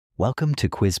Welcome to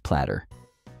Quiz Platter,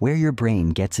 where your brain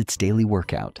gets its daily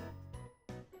workout.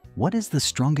 What is the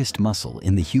strongest muscle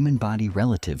in the human body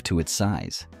relative to its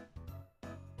size?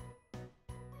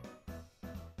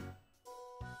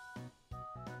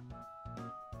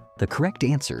 The correct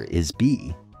answer is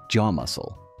B, jaw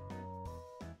muscle.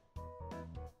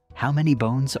 How many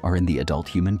bones are in the adult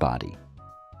human body?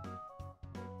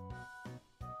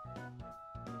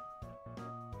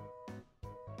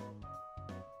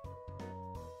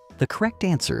 The correct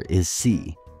answer is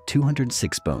C,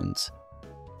 206 bones.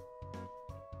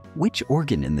 Which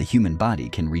organ in the human body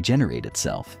can regenerate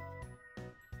itself?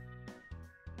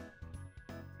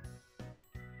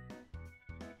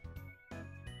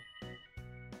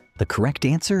 The correct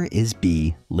answer is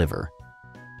B, liver.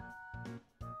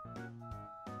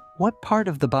 What part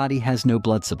of the body has no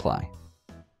blood supply?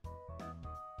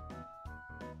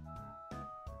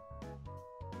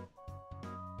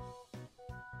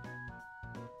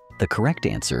 The correct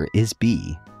answer is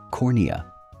B,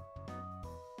 cornea.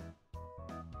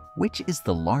 Which is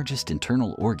the largest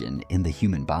internal organ in the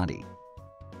human body?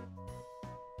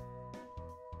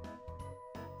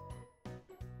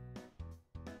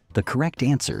 The correct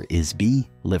answer is B,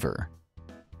 liver.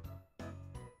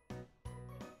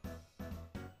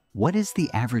 What is the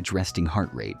average resting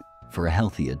heart rate for a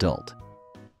healthy adult?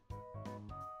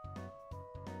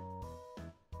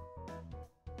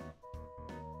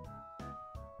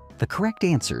 The correct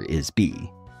answer is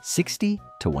B, 60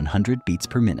 to 100 beats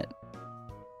per minute.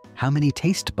 How many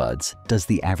taste buds does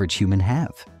the average human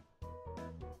have?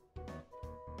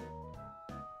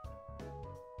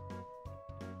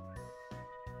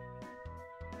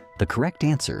 The correct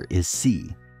answer is C,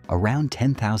 around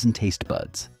 10,000 taste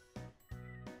buds.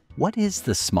 What is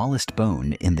the smallest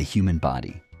bone in the human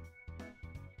body?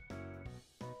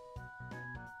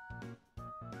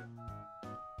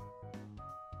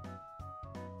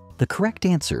 The correct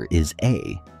answer is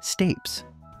A, stapes.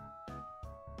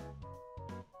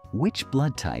 Which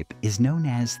blood type is known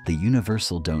as the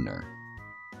universal donor?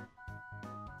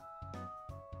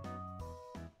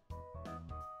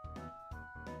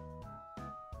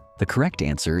 The correct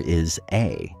answer is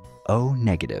A, O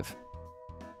negative.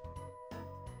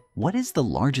 What is the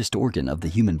largest organ of the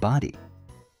human body?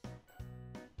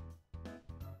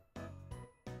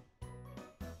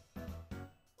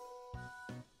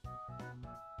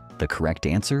 The correct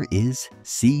answer is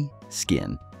C,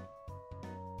 skin.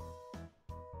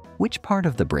 Which part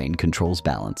of the brain controls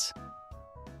balance?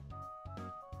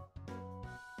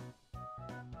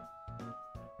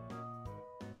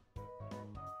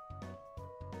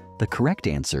 The correct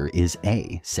answer is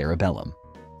A, cerebellum.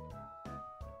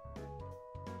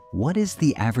 What is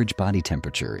the average body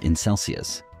temperature in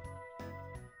Celsius?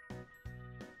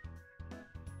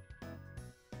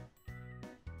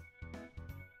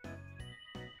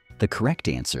 The correct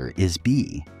answer is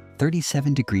B,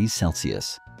 37 degrees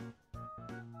Celsius.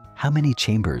 How many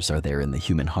chambers are there in the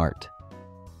human heart?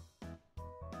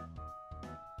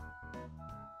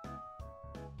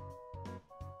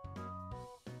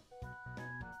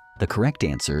 The correct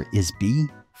answer is B,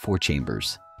 4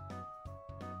 chambers.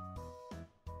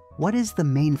 What is the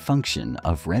main function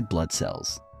of red blood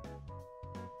cells?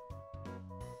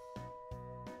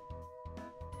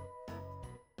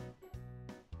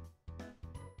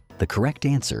 The correct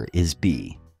answer is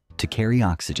B, to carry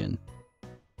oxygen.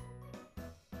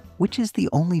 Which is the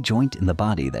only joint in the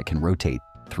body that can rotate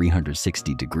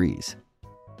 360 degrees?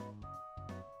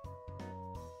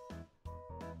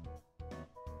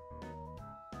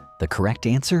 The correct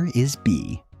answer is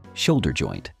B, shoulder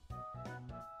joint.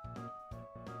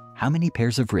 How many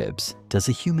pairs of ribs does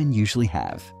a human usually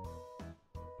have?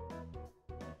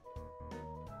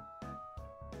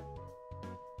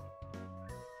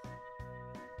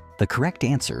 The correct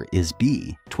answer is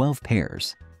B, 12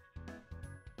 pairs.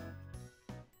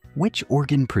 Which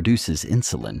organ produces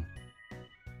insulin?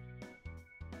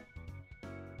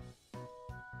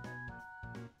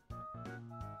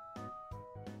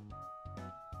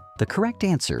 The correct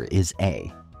answer is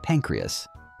A, pancreas.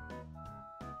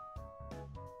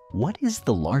 What is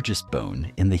the largest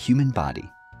bone in the human body?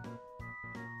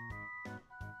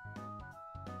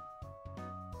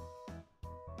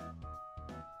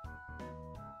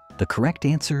 The correct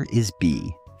answer is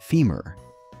B, femur.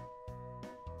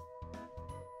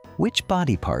 Which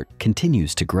body part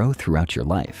continues to grow throughout your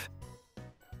life?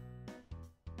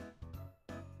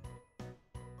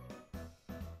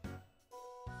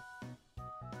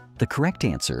 The correct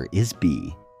answer is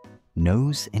B,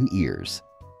 nose and ears.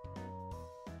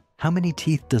 How many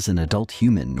teeth does an adult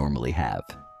human normally have?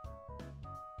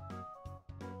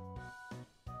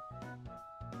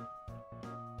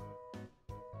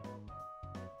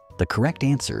 The correct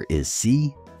answer is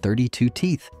C, 32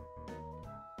 teeth.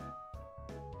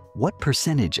 What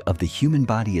percentage of the human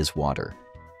body is water?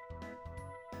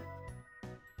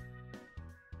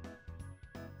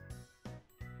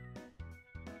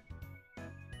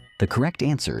 The correct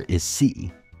answer is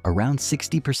C, around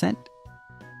 60%.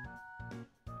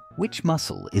 Which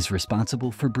muscle is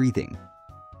responsible for breathing?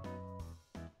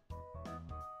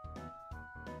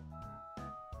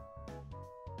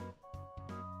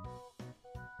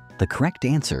 The correct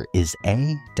answer is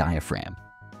A, diaphragm.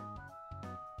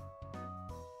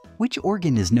 Which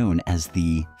organ is known as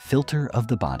the filter of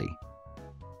the body?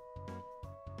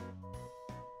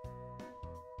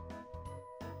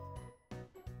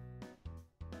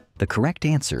 The correct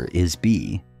answer is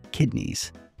B,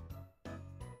 kidneys.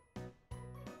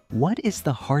 What is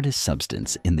the hardest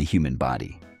substance in the human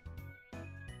body?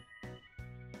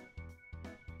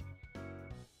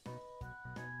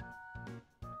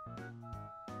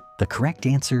 The correct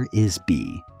answer is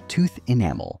B, tooth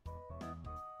enamel.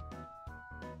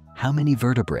 How many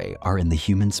vertebrae are in the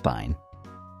human spine?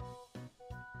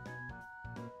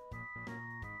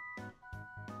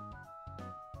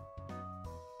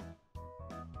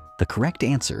 The correct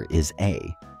answer is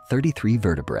A, 33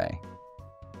 vertebrae.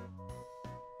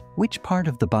 Which part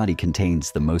of the body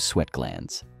contains the most sweat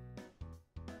glands?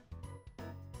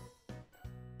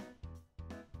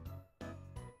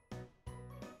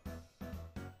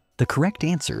 The correct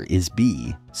answer is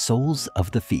B, soles of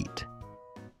the feet.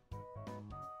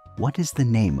 What is the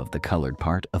name of the colored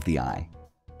part of the eye?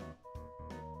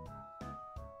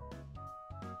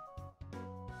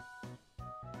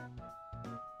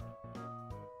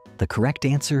 The correct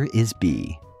answer is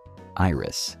B,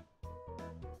 iris.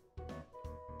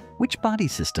 Which body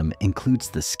system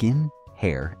includes the skin,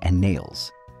 hair, and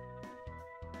nails?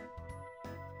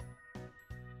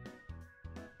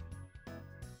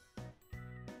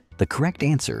 The correct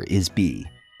answer is B,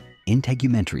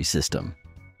 integumentary system.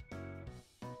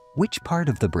 Which part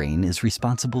of the brain is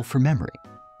responsible for memory?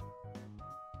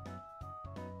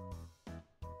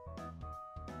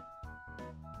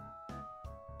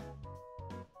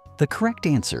 The correct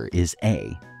answer is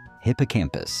A,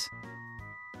 hippocampus.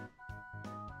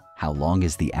 How long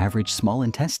is the average small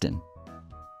intestine?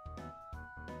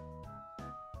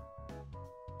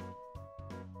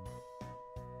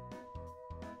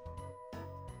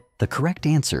 The correct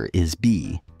answer is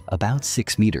B, about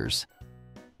 6 meters.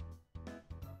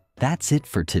 That's it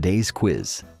for today's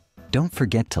quiz. Don't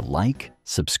forget to like,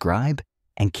 subscribe,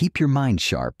 and keep your mind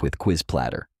sharp with Quiz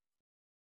Platter.